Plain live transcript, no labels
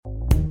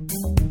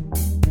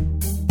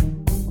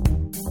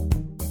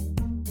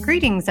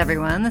Greetings,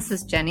 everyone. This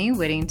is Jenny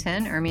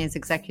Whittington, URMIA's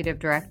Executive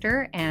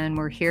Director, and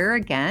we're here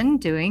again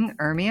doing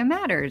URMIA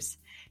Matters.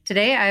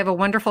 Today, I have a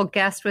wonderful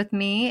guest with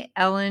me,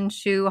 Ellen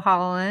Shu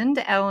Holland.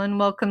 Ellen,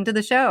 welcome to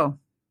the show.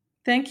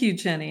 Thank you,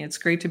 Jenny. It's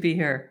great to be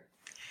here.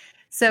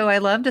 So I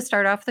love to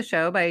start off the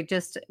show by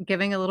just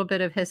giving a little bit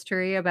of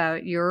history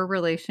about your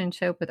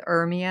relationship with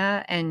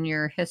URMIA and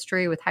your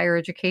history with higher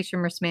education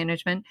risk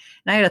management.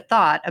 And I had a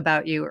thought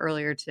about you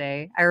earlier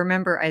today. I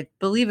remember, I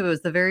believe it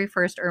was the very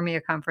first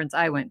URMIA conference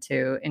I went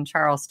to in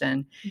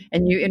Charleston,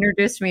 and you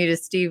introduced me to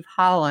Steve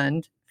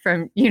Holland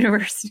from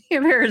University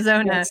of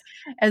Arizona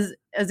as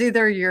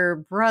either your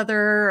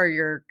brother or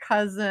your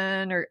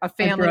cousin or a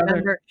family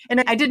member.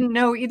 And I didn't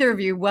know either of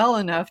you well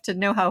enough to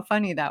know how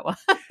funny that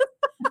was.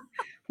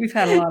 We've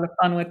had a lot of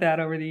fun with that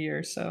over the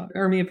years. So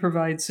URMIA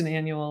provides an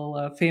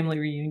annual family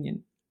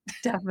reunion.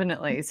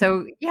 Definitely.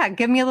 So yeah,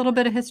 give me a little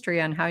bit of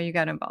history on how you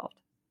got involved.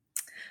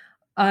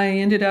 I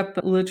ended up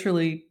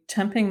literally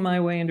temping my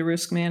way into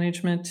risk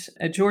management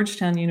at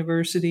Georgetown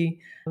University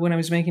when I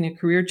was making a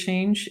career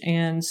change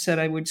and said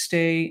I would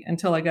stay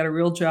until I got a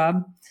real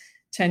job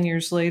 10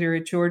 years later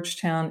at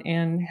Georgetown.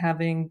 And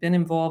having been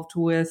involved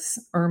with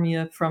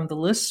URMIA from the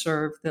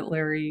listserv that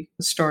Larry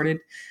started,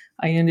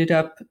 I ended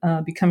up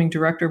becoming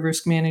director of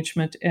risk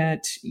management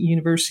at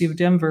University of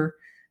Denver,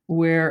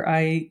 where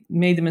I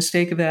made the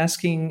mistake of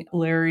asking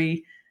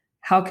Larry,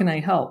 how can I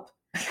help?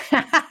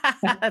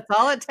 That's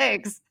all it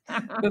takes.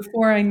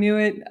 Before I knew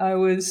it, I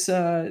was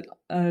a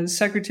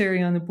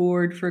secretary on the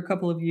board for a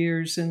couple of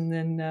years and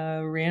then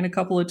ran a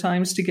couple of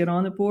times to get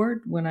on the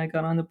board. When I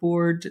got on the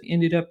board,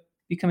 ended up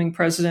becoming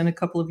president a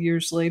couple of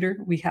years later.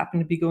 We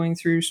happened to be going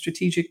through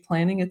strategic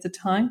planning at the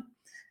time.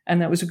 And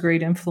that was a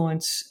great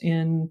influence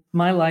in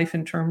my life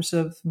in terms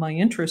of my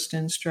interest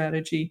in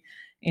strategy.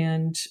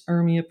 And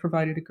URMIA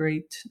provided a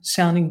great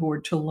sounding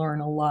board to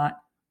learn a lot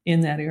in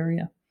that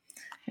area.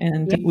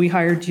 And we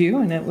hired you,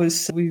 and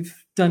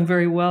we've done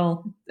very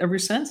well ever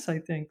since, I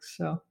think.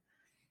 So,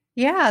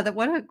 yeah,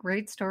 what a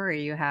great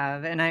story you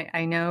have. And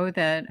I know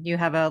that you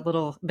have a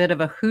little bit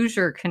of a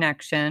Hoosier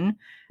connection.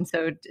 And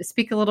so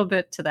speak a little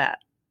bit to that.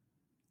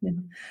 Yeah.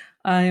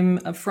 I'm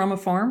from a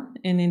farm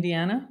in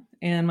Indiana.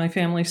 And my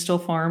family still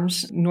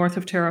farms north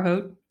of Terre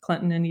Haute,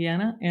 Clinton,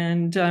 Indiana.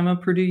 And I'm a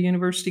Purdue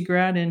University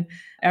grad in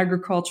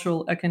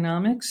agricultural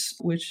economics,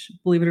 which,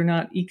 believe it or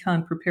not,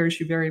 econ prepares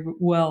you very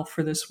well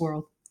for this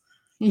world.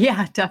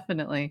 Yeah,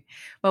 definitely.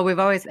 Well, we've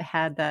always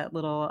had that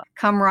little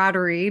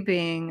camaraderie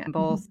being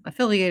both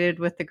affiliated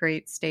with the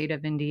great state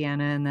of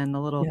Indiana and then the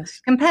little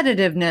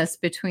competitiveness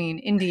between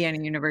Indiana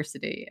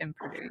University and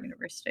Purdue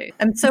University.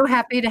 I'm so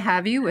happy to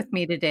have you with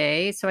me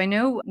today. So I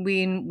know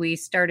when we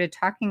started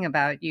talking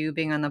about you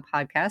being on the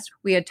podcast,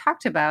 we had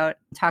talked about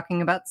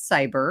talking about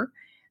cyber.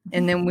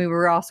 And then we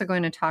were also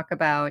going to talk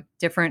about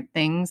different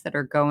things that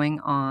are going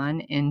on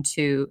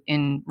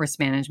in risk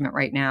management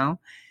right now.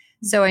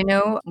 So I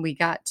know we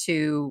got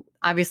to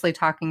obviously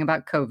talking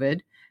about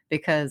COVID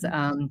because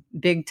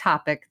big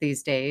topic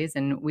these days.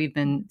 And we've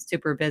been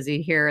super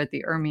busy here at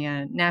the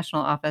URMIA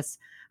National Office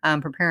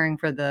preparing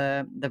for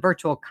the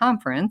virtual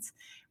conference,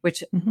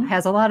 which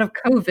has a lot of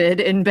COVID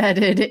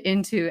embedded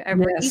into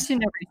each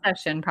and every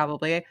session,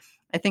 probably.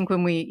 I think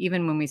when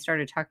we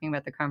started talking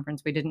about the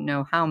conference, we didn't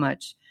know how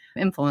much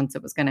influence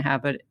it was going to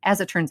have. But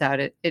as it turns out,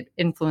 it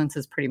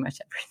influences pretty much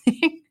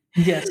everything.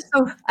 Yes.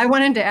 So I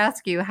wanted to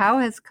ask you, how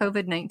has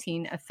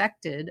COVID-19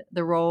 affected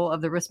the role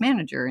of the risk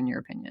manager, in your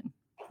opinion?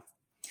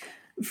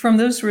 From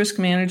those risk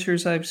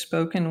managers I've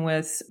spoken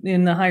with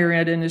in the higher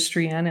ed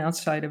industry and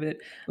outside of it,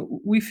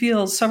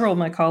 several of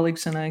my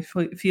colleagues and I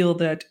feel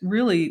that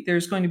really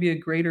there's going to be a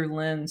greater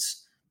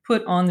lens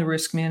put on the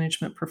risk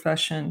management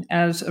profession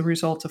as a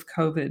result of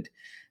COVID.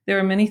 There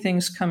are many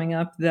things coming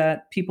up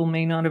that people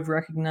may not have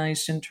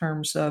recognized in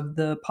terms of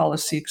the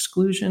policy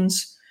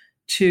exclusions,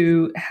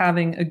 to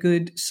having a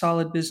good,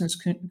 solid business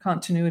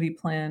continuity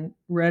plan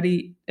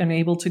ready and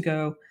able to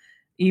go,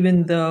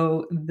 even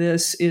though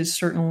this is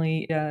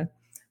certainly a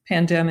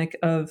pandemic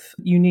of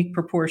unique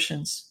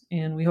proportions,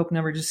 and we hope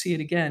never to see it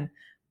again.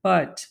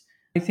 But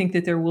I think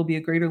that there will be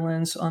a greater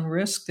lens on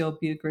risk, there'll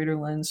be a greater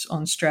lens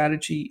on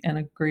strategy, and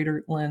a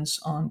greater lens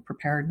on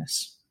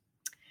preparedness.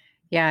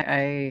 Yeah,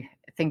 I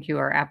think you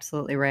are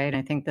absolutely right.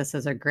 I think this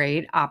is a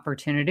great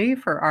opportunity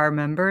for our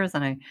members.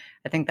 And I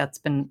think that's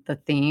been the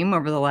theme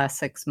over the last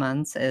 6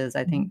 months is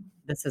I think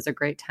this is a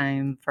great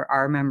time for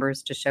our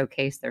members to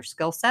showcase their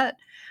skill set.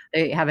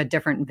 They have a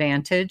different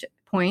vantage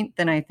point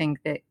than I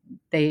think that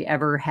they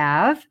ever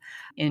have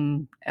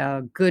in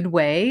a good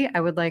way. I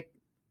would like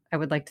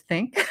to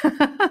think.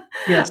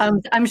 Yes.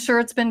 I'm sure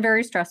it's been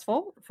very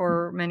stressful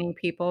for many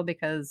people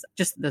because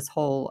just this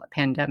whole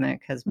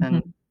pandemic has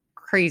been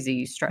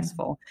crazy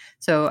stressful.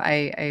 So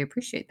I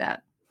appreciate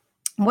that.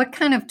 What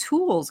kind of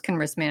tools can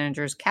risk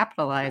managers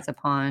capitalize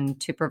upon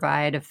to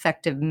provide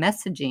effective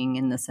messaging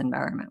in this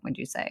environment, would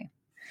you say?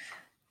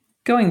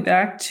 Going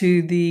back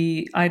to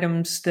the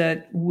items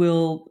that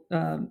will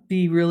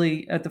be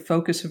really at the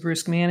focus of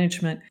risk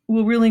management,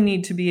 we'll really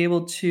need to be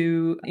able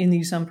to, in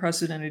these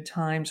unprecedented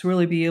times,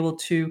 really be able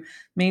to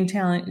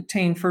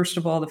maintain, first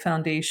of all, the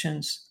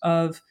foundations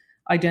of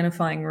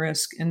identifying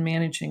risk and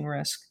managing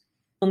risk.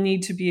 We'll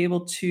need to be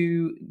able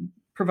to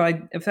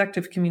provide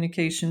effective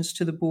communications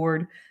to the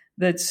board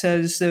that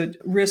says that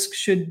risk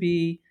should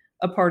be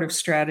a part of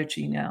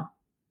strategy now.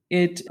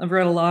 I've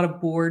read a lot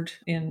of board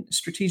and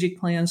strategic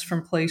plans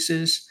from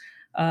places,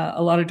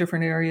 a lot of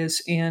different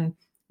areas, and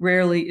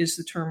rarely is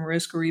the term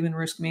risk or even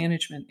risk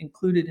management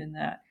included in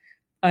that.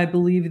 I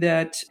believe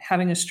that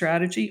having a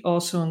strategy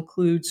also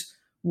includes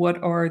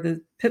what are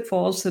the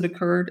pitfalls that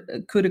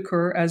could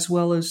occur, as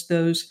well as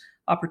those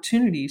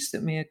opportunities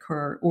that may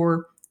occur,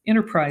 or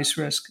enterprise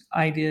risk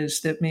ideas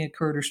that may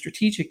occur, or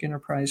strategic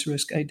enterprise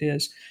risk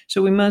ideas.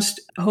 So we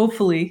must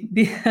hopefully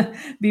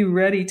be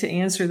ready to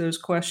answer those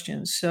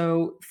questions.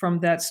 So from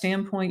that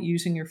standpoint,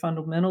 using your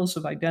fundamentals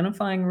of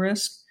identifying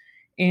risk,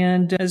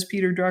 and as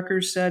Peter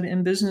Drucker said,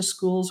 in business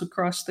schools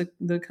across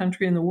the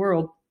country and the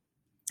world,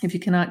 if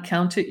you cannot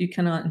count it, you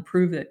cannot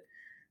improve it.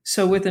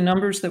 So with the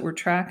numbers that we're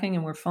tracking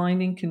and we're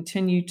finding,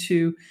 continue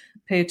to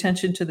pay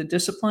attention to the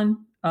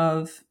discipline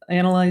of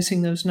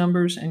analyzing those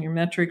numbers and your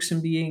metrics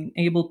and being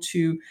able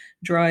to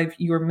drive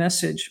your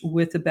message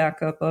with the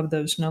backup of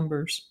those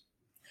numbers.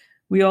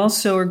 We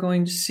also are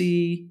going to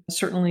see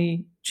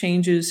certainly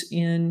changes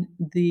in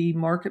the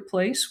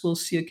marketplace. We'll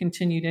see a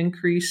continued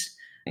increase,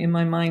 in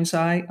my mind's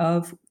eye,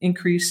 of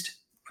increased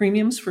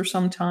premiums for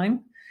some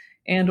time.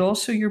 And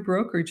also your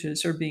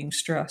brokerages are being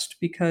stressed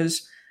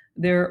because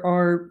there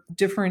are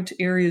different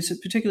areas,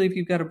 particularly if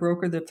you've got a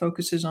broker that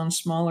focuses on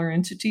smaller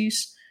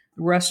entities.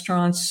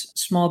 Restaurants,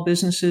 small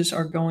businesses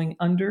are going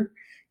under.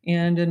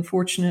 And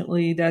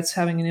unfortunately, that's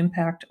having an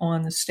impact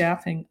on the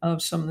staffing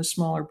of some of the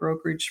smaller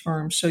brokerage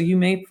firms. So you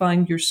may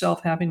find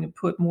yourself having to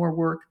put more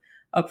work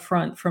up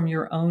front from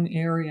your own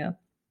area,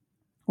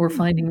 or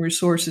finding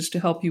resources to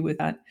help you with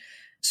that.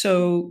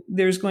 So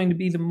there's going to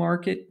be the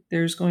market,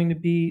 there's going to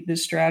be the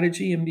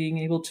strategy, and being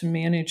able to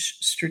manage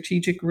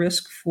strategic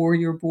risk for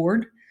your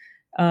board.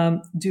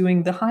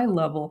 Doing the high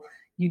level.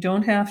 You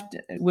don't have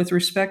to, with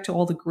respect to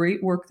all the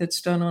great work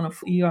that's done on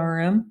a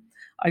ERM,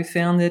 I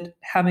found that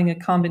having a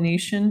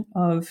combination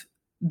of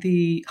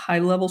the high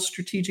level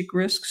strategic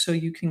risk, so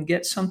you can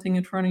get something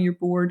in front of your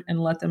board and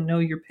let them know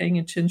you're paying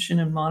attention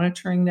and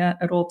monitoring that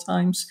at all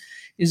times,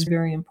 is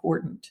very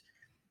important.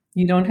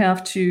 You don't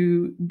have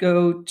to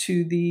go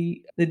to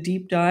the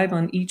deep dive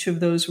on each of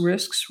those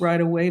risks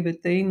right away,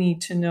 but they need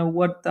to know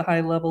what the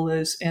high level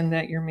is and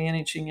that you're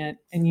managing it.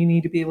 And you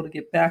need to be able to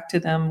get back to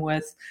them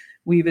with,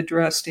 we've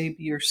addressed A,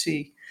 B, or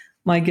C.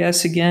 My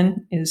guess,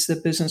 again, is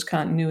that business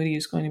continuity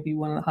is going to be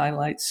one of the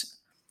highlights.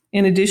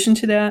 In addition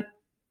to that,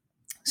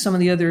 some of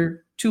the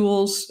other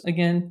tools,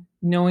 again,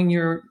 knowing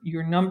your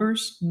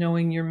numbers,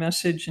 knowing your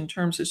message in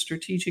terms of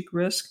strategic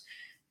risk,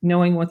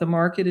 knowing what the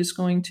market is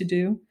going to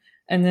do,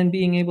 and then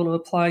being able to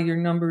apply your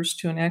numbers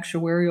to an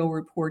actuarial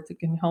report that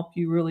can help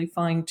you really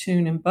fine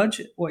tune and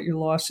budget what your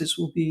losses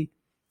will be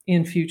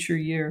in future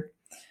year.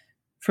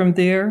 From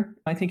there,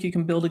 I think you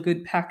can build a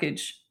good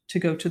package to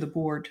go to the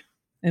board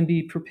and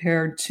be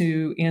prepared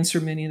to answer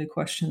many of the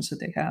questions that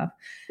they have.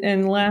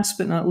 And last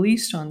but not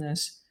least on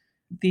this,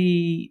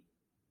 the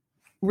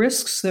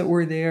risks that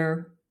were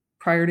there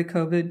prior to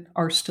COVID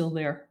are still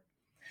there.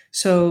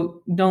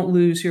 So don't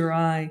lose your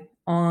eye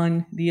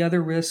on the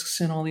other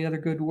risks and all the other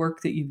good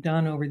work that you've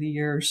done over the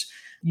years.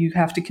 You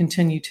have to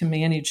continue to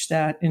manage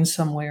that in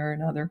some way or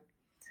another.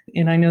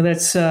 And I know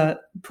that's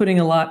putting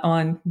a lot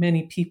on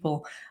many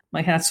people.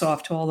 My hat's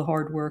off to all the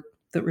hard work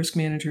that risk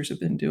managers have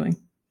been doing.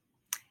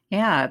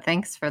 Yeah,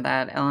 thanks for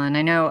that, Ellen.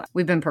 I know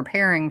we've been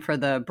preparing for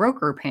the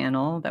broker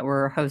panel that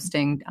we're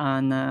hosting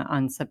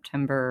on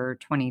September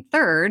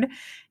 23rd,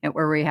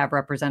 where we have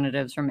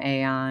representatives from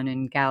Aon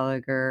and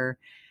Gallagher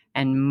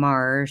and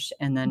Marsh,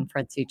 and then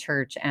Fred C.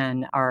 Church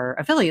and our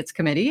affiliates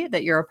committee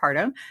that you're a part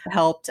of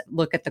helped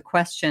look at the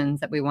questions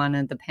that we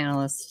wanted the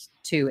panelists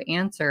to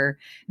answer.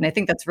 And I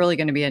think that's really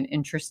going to be an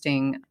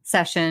interesting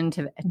session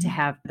to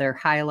have their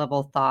high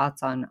level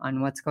thoughts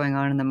on what's going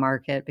on in the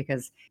market,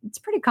 because it's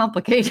pretty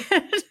complicated.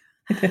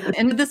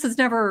 And this has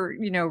never,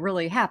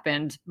 really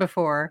happened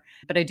before.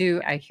 But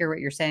I hear what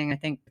you're saying. I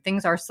think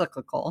things are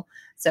cyclical.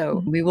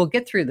 So we will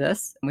get through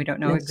this. We don't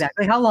know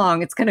exactly how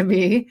long it's going to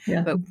be,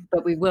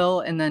 but we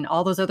will. And then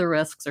all those other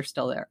risks are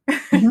still there.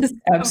 So,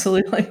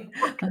 absolutely.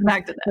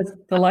 Back to that.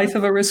 The life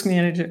of a risk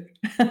manager.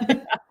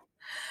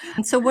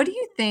 And so what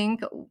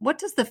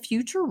does the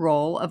future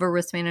role of a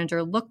risk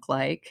manager look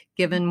like,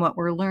 given what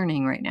we're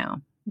learning right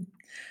now?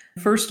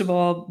 First of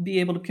all,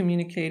 be able to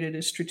communicate at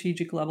a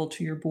strategic level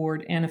to your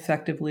board and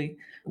effectively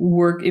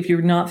work. If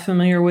you're not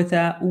familiar with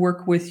that,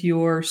 work with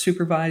your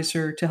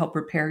supervisor to help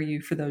prepare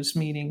you for those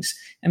meetings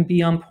and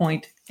be on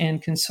point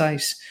and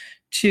concise.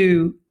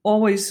 To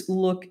always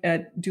look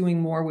at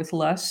doing more with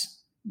less.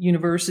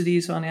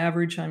 Universities, on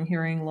average, I'm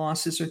hearing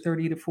losses are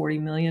 30 to 40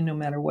 million, no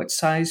matter what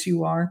size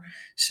you are.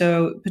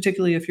 So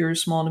particularly if you're a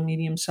small to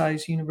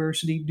medium-sized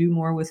university, do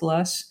more with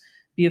less.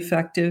 be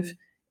effective,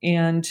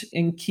 and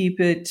keep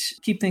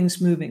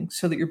things moving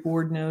so that your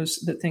board knows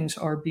that things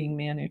are being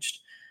managed.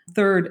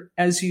 Third,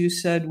 as you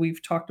said,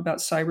 we've talked about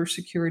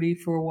cybersecurity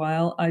for a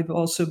while. I've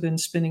also been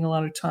spending a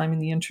lot of time in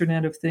the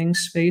Internet of Things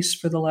space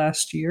for the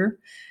last year.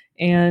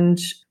 And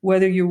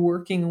whether you're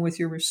working with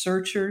your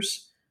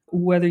researchers,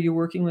 whether you're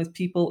working with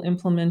people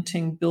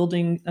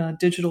building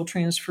digital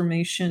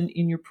transformation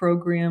in your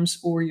programs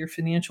or your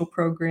financial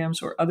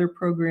programs or other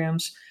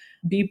programs,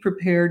 be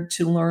prepared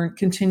to learn,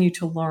 continue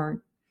to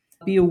learn.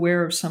 Be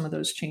aware of some of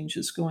those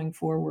changes going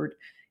forward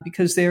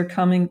because they're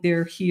coming,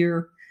 they're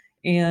here,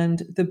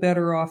 and the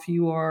better off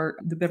you are,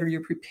 the better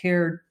you're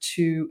prepared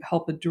to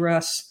help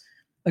address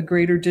a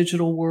greater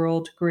digital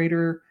world,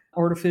 greater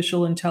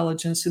artificial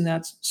intelligence and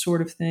that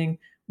sort of thing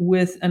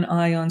with an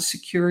eye on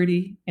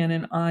security and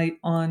an eye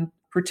on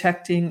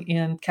protecting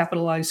and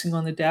capitalizing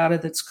on the data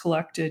that's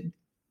collected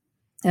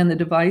and the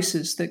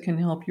devices that can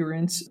help your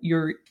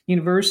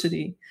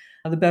university,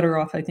 the better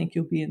off I think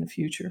you'll be in the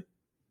future.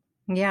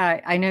 Yeah,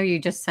 I know you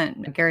just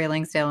sent Gary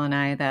Langsdale and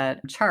I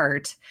that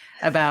chart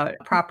about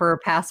proper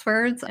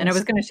passwords, and I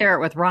was going to share it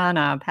with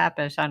Rana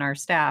Papish on our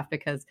staff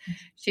because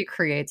she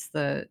creates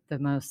the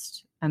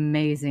most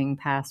amazing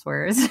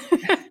passwords.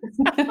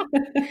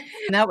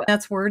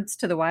 That's words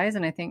to the wise,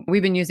 and I think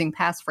we've been using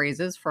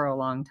passphrases for a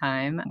long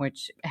time,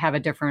 which have a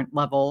different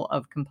level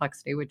of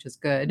complexity, which is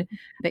good.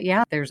 But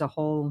yeah, there's a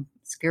whole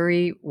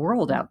scary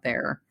world out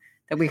there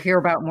that we hear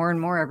about more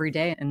and more every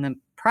day in the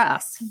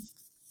press.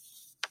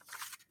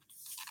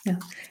 Yeah.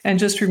 And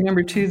just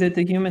remember, too, that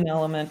the human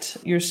element,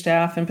 your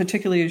staff, and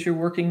particularly as you're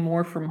working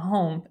more from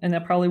home, and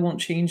that probably won't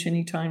change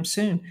anytime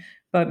soon,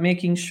 but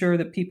making sure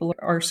that people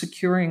are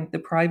securing the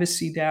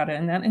privacy data,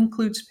 and that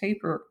includes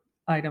paper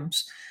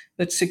items,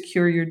 but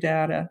secure your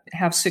data.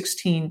 Have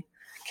 16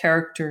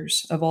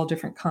 characters of all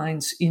different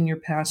kinds in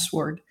your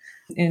password,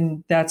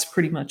 and that's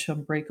pretty much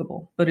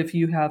unbreakable. But if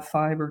you have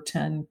 5 or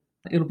 10,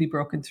 it'll be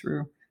broken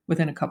through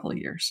within a couple of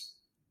years.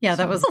 Yeah,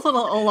 that was a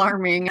little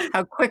alarming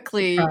how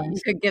quickly you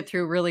could get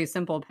through really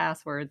simple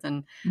passwords.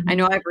 And I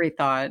know I've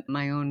rethought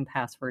my own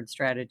password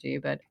strategy,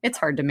 but it's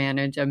hard to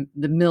manage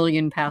the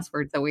million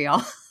passwords that we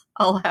all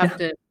have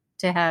to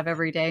have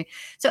every day.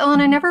 So Ellen,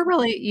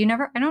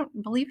 I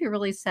don't believe you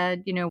really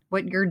said,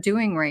 what you're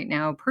doing right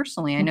now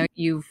personally. I know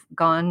you've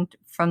gone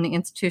from the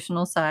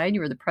institutional side,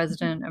 you were the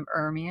president of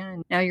URMIA,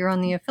 and now you're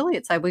on the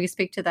affiliate side. Will you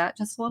speak to that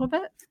just a little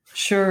bit?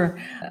 Sure.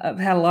 I've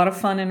had a lot of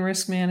fun in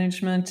risk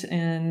management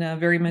and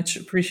very much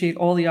appreciate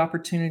all the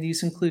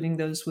opportunities, including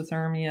those with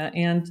URMIA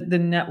and the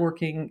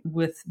networking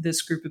with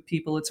this group of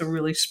people. It's a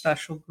really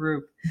special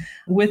group.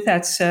 With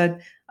that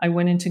said, I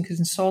went into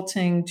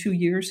consulting 2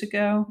 years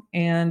ago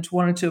and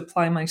wanted to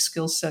apply my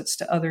skill sets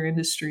to other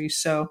industries.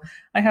 So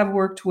I have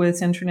worked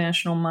with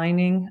international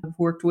mining, I've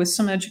worked with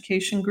some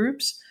education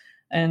groups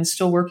and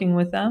still working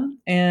with them,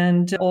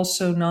 and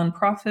also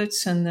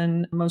nonprofits, and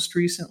then most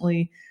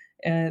recently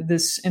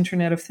this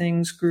Internet of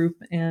Things group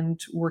and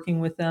working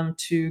with them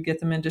to get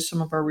them into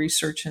some of our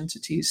research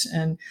entities.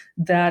 And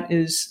that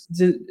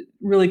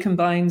really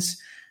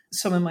combines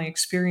some of my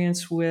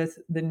experience with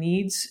the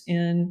needs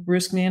in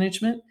risk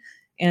management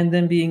and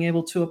then being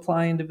able to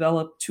apply and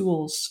develop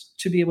tools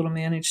to be able to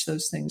manage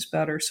those things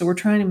better. So we're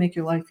trying to make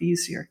your life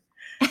easier.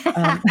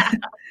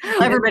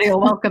 Everybody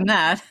will welcome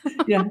that.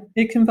 Yeah,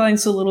 it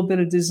combines a little bit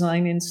of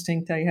design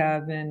instinct I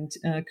have and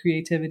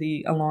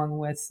creativity along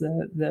with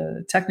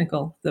the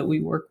technical that we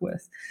work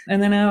with.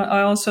 And then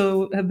I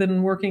also have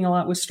been working a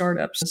lot with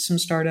startups, some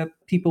startup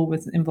people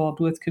involved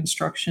with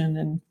construction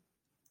and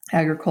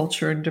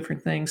agriculture and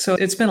different things. So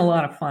it's been a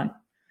lot of fun.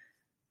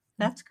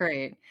 That's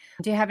great.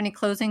 Do you have any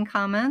closing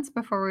comments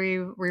before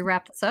we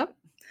wrap this up?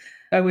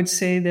 I would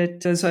say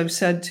that, as I've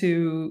said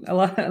to a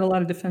lot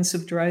of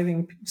defensive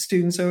driving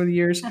students over the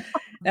years,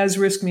 as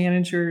risk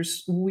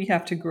managers, we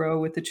have to grow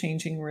with the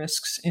changing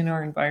risks in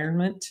our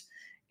environment.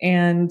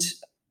 And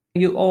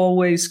you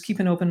always keep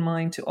an open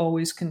mind to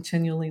always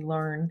continually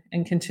learn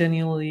and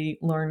continually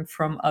learn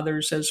from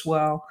others as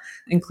well,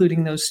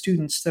 including those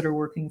students that are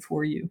working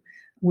for you.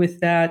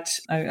 With that,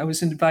 I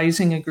was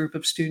advising a group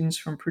of students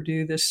from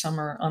Purdue this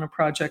summer on a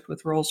project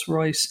with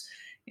Rolls-Royce.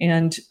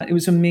 And it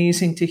was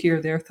amazing to hear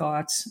their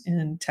thoughts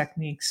and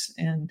techniques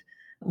and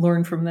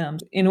learn from them.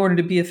 In order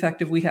to be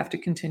effective, we have to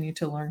continue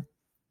to learn.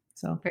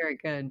 So very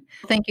good.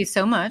 Thank you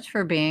so much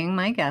for being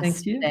my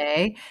guest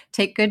today.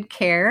 Take good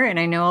care. And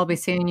I know I'll be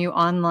seeing you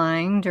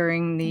online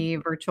during the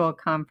virtual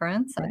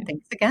conference. Right.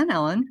 Thanks again,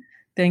 Ellen.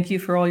 Thank you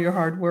for all your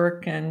hard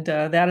work and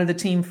that of the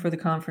team for the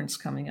conference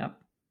coming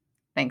up.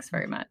 Thanks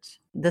very much.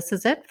 This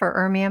is it for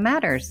URMIA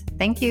Matters.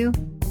 Thank you.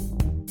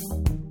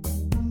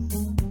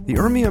 The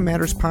URMIA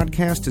Matters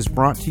podcast is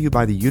brought to you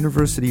by the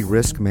University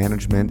Risk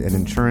Management and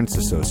Insurance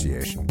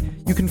Association.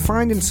 You can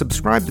find and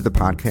subscribe to the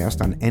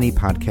podcast on any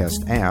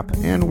podcast app,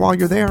 and while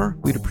you're there,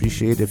 we'd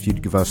appreciate if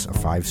you'd give us a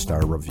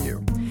 5-star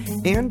review.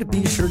 And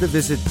be sure to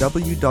visit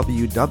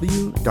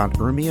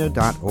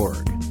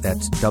www.urmia.org.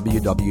 That's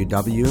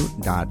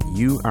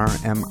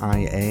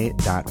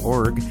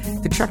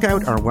www.urmia.org to check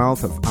out our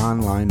wealth of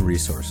online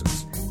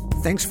resources.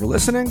 Thanks for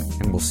listening,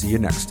 and we'll see you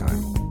next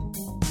time.